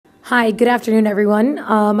Hi, good afternoon, everyone.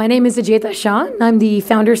 My name is Ajaita Shah, and I'm the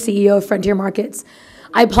founder CEO of Frontier Markets.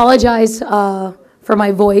 I apologize for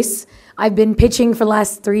my voice. I've been pitching for the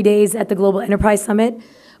last 3 days at the Global Enterprise Summit,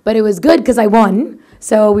 but it was good because I won.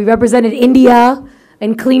 So we represented India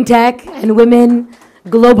in clean tech and women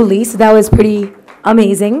globally, so that was pretty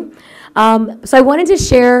amazing. So I wanted to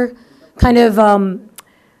share kind of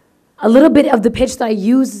a little bit of the pitch that I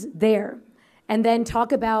use there, and then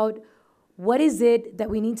talk about what is it that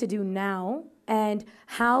we need to do now and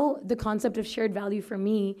how the concept of shared value for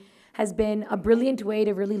me has been a brilliant way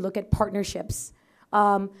to really look at partnerships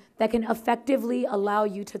that can effectively allow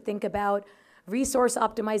you to think about resource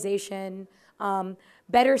optimization,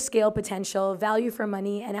 better scale potential, value for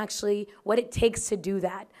money, and actually what it takes to do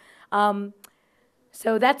that.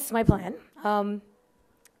 So that's my plan.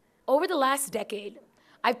 Over the last decade,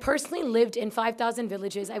 I've personally lived in 5,000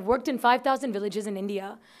 villages. I've worked in 5,000 villages in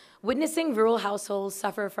India, witnessing rural households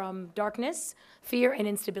suffer from darkness, fear, and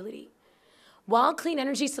instability. While clean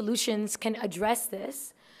energy solutions can address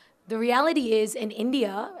this, the reality is in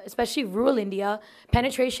India, especially rural India,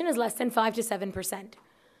 penetration is less than 5 to 7%.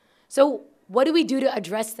 So what do we do to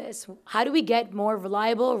address this? How do we get more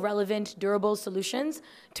reliable, relevant, durable solutions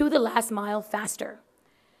to the last mile faster?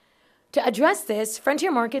 To address this,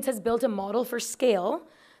 Frontier Markets has built a model for scale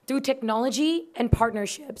through technology and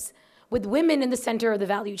partnerships with women in the center of the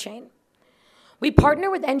value chain. We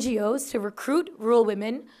partner with NGOs to recruit rural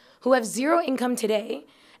women who have zero income today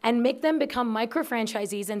and make them become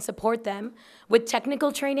micro-franchisees and support them with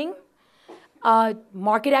technical training,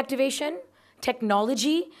 market activation,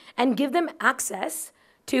 technology, and give them access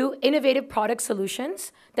to innovative product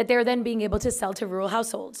solutions that they're then being able to sell to rural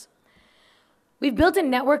households. We've built a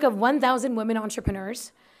network of 1,000 women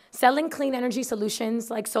entrepreneurs selling clean energy solutions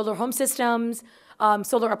like solar home systems,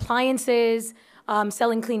 solar appliances,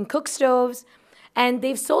 selling clean cook stoves, and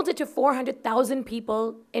they've sold it to 400,000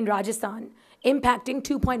 people in Rajasthan, impacting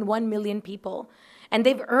 2.1 million people. And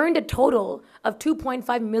they've earned a total of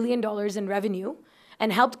 $2.5 million in revenue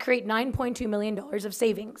and helped create $9.2 million of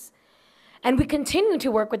savings. And we continue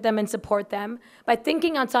to work with them and support them by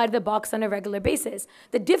thinking outside the box on a regular basis.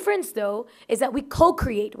 The difference, though, is that we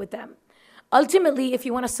co-create with them. Ultimately, if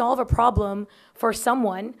you want to solve a problem for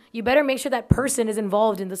someone, you better make sure that person is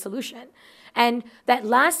involved in the solution. And that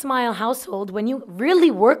last mile household, when you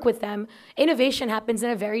really work with them, innovation happens in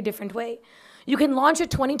a very different way. You can launch a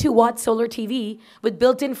 22-watt solar TV with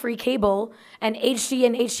built-in free cable and HD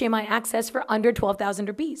and HDMI access for under 12,000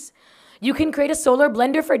 rupees. You can create a solar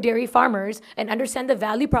blender for dairy farmers and understand the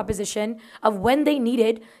value proposition of when they need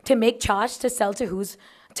it to make chash to sell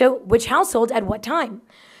to which household at what time.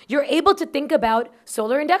 You're able to think about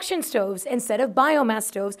solar induction stoves instead of biomass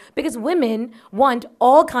stoves because women want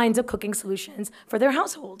all kinds of cooking solutions for their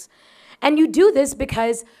households. And you do this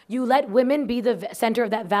because you let women be the center of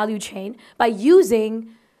that value chain by using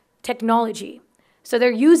technology. So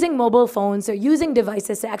they're using mobile phones, they're using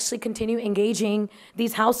devices to actually continue engaging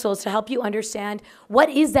these households to help you understand what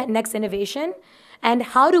is that next innovation and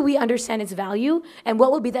how do we understand its value and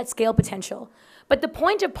what will be that scale potential. But the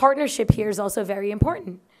point of partnership here is also very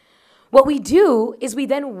important. What we do is we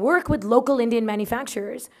then work with local Indian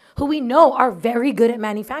manufacturers who we know are very good at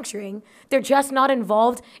manufacturing. They're just not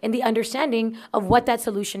involved in the understanding of what that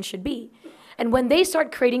solution should be. And when they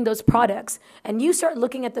start creating those products and you start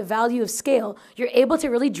looking at the value of scale, you're able to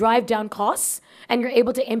really drive down costs and you're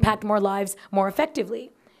able to impact more lives more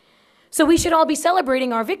effectively. So we should all be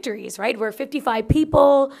celebrating our victories, right? We're 55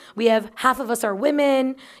 people, we have half of us are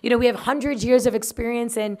women, we have 100 years of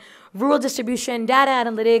experience in rural distribution, data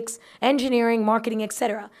analytics, engineering, marketing,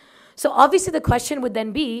 etc. So obviously the question would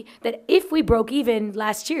then be that if we broke even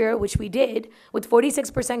last year, which we did, with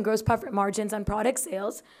 46% gross profit margins on product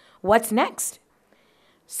sales, what's next?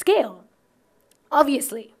 Scale,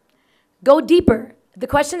 obviously. Go deeper. The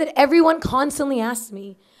question that everyone constantly asks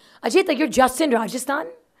me, Ajaita, you're just in Rajasthan?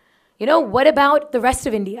 What about the rest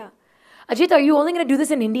of India? Ajaita, are you only going to do this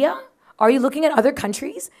in India? Are you looking at other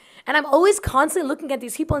countries? And I'm always constantly looking at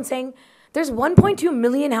these people and saying, there's 1.2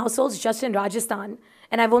 million households just in Rajasthan,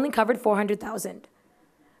 and I've only covered 400,000,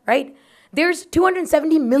 right? There's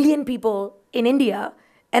 270 million people in India,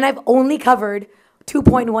 and I've only covered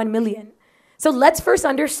 2.1 million. So let's first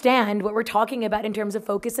understand what we're talking about in terms of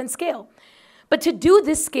focus and scale. But to do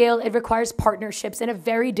this scale, it requires partnerships in a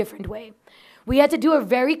very different way. We had to do a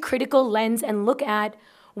very critical lens and look at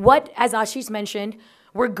what, as Ashish mentioned,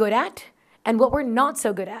 we're good at and what we're not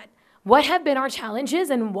so good at. What have been our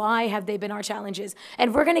challenges and why have they been our challenges?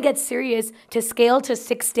 And we're gonna get serious to scale to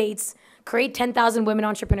 6 states, create 10,000 women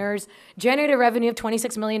entrepreneurs, generate a revenue of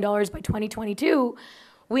 $26 million by 2022.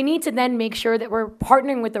 we need to then make sure that we're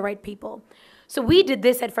partnering with the right people. So we did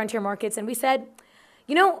this at Frontier Markets, and we said,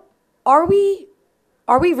 you know, are we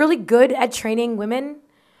really good at training women?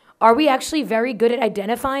 Are we actually very good at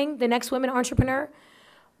identifying the next women entrepreneur?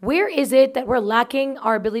 Where is it that we're lacking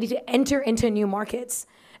our ability to enter into new markets?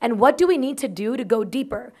 And what do we need to do to go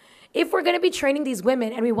deeper? If we're going to be training these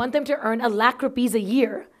women and we want them to earn 1 lakh rupees a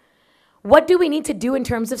year, what do we need to do in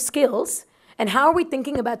terms of skills? And how are we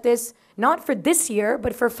thinking about this, not for this year,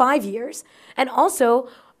 but for 5 years? And also,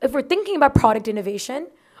 if we're thinking about product innovation,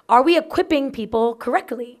 are we equipping people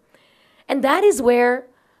correctly? And that is where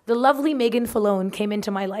the lovely Megan Falone came into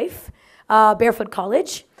my life, Barefoot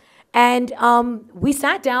College. And we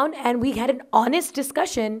sat down and we had an honest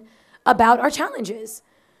discussion about our challenges.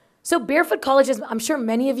 So Barefoot College, as I'm sure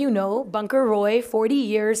many of you know, Bunker Roy, 40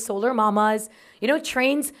 years, solar mamas,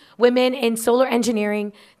 trains women in solar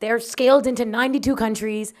engineering. They're scaled into 92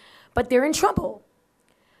 countries, but they're in trouble.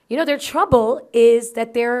 Their trouble is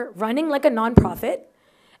that they're running like a nonprofit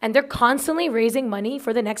and they're constantly raising money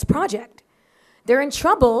for the next project. They're in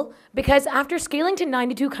trouble because after scaling to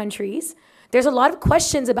 92 countries, there's a lot of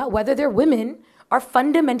questions about whether their women are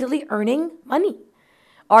fundamentally earning money.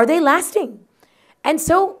 Are they lasting? And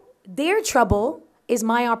so their trouble is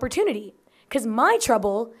my opportunity because my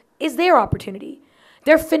trouble is their opportunity.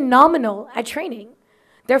 They're phenomenal at training.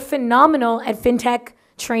 They're phenomenal at fintech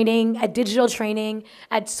training, at digital training,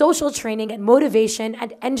 at social training, at motivation,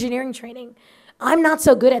 at engineering training. I'm not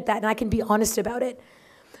so good at that, and I can be honest about it.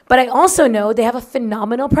 But I also know they have a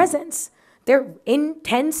phenomenal presence. They're in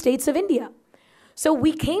 10 states of India. So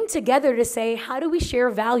we came together to say, how do we share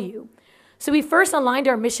value? So we first aligned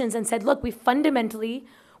our missions and said, look, we fundamentally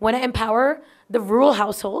want to empower the rural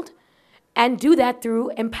household and do that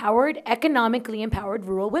through economically empowered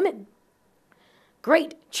rural women.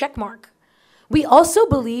 Great, check mark. We also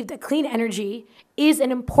believe that clean energy is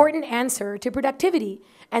an important answer to productivity,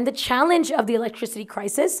 and the challenge of the electricity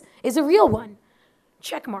crisis is a real one.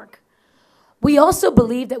 Check mark. We also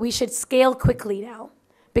believe that we should scale quickly now,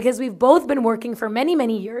 because we've both been working for many,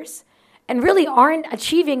 many years and really aren't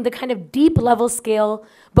achieving the kind of deep level scale,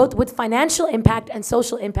 both with financial impact and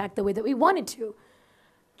social impact, the way that we wanted to.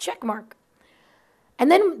 Check mark. And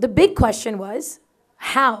then the big question was,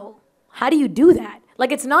 how? How do you do that?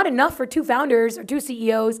 Like, it's not enough for 2 founders or 2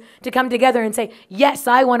 CEOs to come together and say, yes,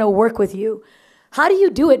 I want to work with you. How do you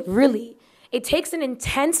do it really? It takes an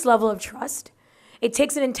intense level of trust. It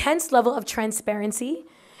takes an intense level of transparency.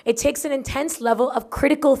 It takes an intense level of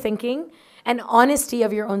critical thinking and honesty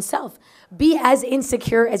of your own self. Be as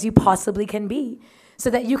insecure as you possibly can be so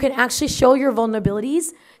that you can actually show your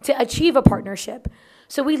vulnerabilities to achieve a partnership.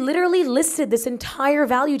 So we literally listed this entire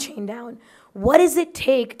value chain down. What does it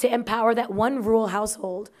take to empower that one rural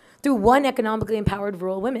household through one economically empowered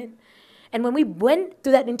rural women? And when we went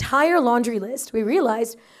through that entire laundry list, we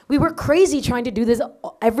realized we were crazy trying to do this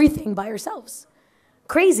everything by ourselves.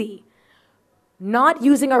 Crazy. Not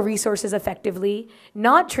using our resources effectively,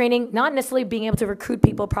 not training, not necessarily being able to recruit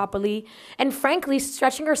people properly, and frankly,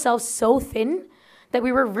 stretching ourselves so thin that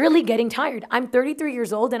we were really getting tired. I'm 33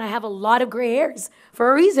 years old and I have a lot of gray hairs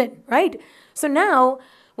for a reason, right? So now,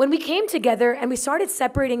 when we came together and we started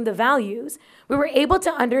separating the values, we were able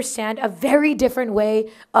to understand a very different way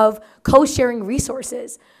of co-sharing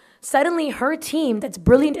resources. Suddenly, her team that's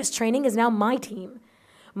brilliant at training is now my team.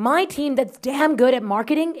 My team that's damn good at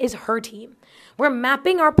marketing is her team. We're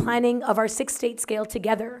mapping our planning of our 6-state scale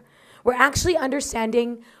together. We're actually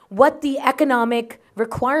understanding what the economic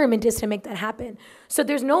requirement is to make that happen. So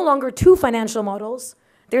there's no longer 2 financial models.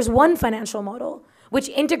 There's one financial model, which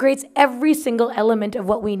integrates every single element of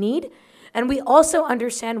what we need. And we also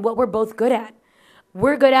understand what we're both good at.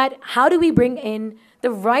 We're good at how do we bring in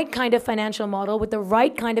the right kind of financial model with the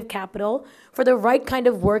right kind of capital for the right kind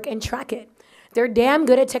of work and track it. They're damn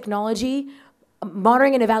good at technology,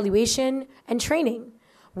 monitoring and evaluation, and training.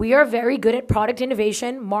 We are very good at product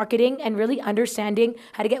innovation, marketing, and really understanding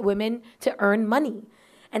how to get women to earn money.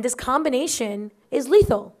 And this combination is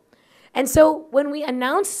lethal. And so when we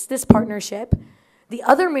announced this partnership, the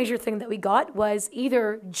other major thing that we got was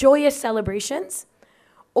either joyous celebrations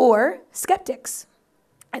or skeptics.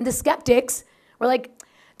 And the skeptics were like,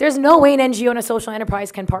 there's no way an NGO and a social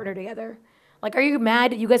enterprise can partner together. Like, are you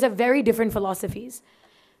mad? You guys have very different philosophies.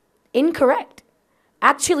 Incorrect.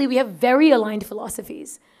 Actually, we have very aligned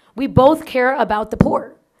philosophies. We both care about the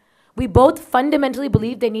poor. We both fundamentally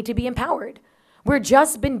believe they need to be empowered. We've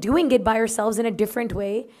just been doing it by ourselves in a different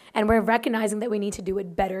way, and we're recognizing that we need to do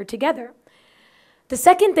it better together. The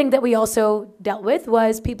second thing that we also dealt with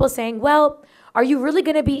was people saying, well, are you really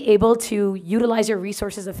going to be able to utilize your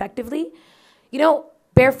resources effectively?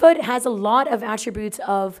 Barefoot has a lot of attributes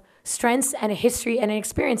of strengths and a history and an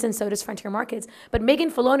experience, and so does Frontier Markets. But Megan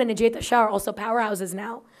Falone and Ajaita Shah are also powerhouses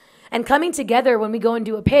now. And coming together when we go and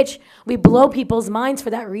do a pitch, we blow people's minds for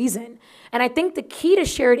that reason. And I think the key to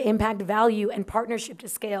shared impact, value, and partnership to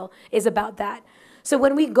scale is about that. So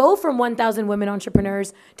when we go from 1,000 women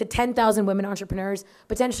entrepreneurs to 10,000 women entrepreneurs,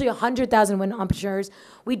 potentially 100,000 women entrepreneurs,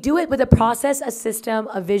 we do it with a process, a system,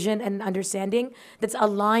 a vision, and an understanding that's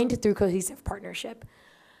aligned through cohesive partnership.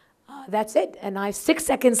 That's it. And I have 6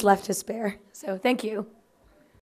 seconds left to spare. So thank you.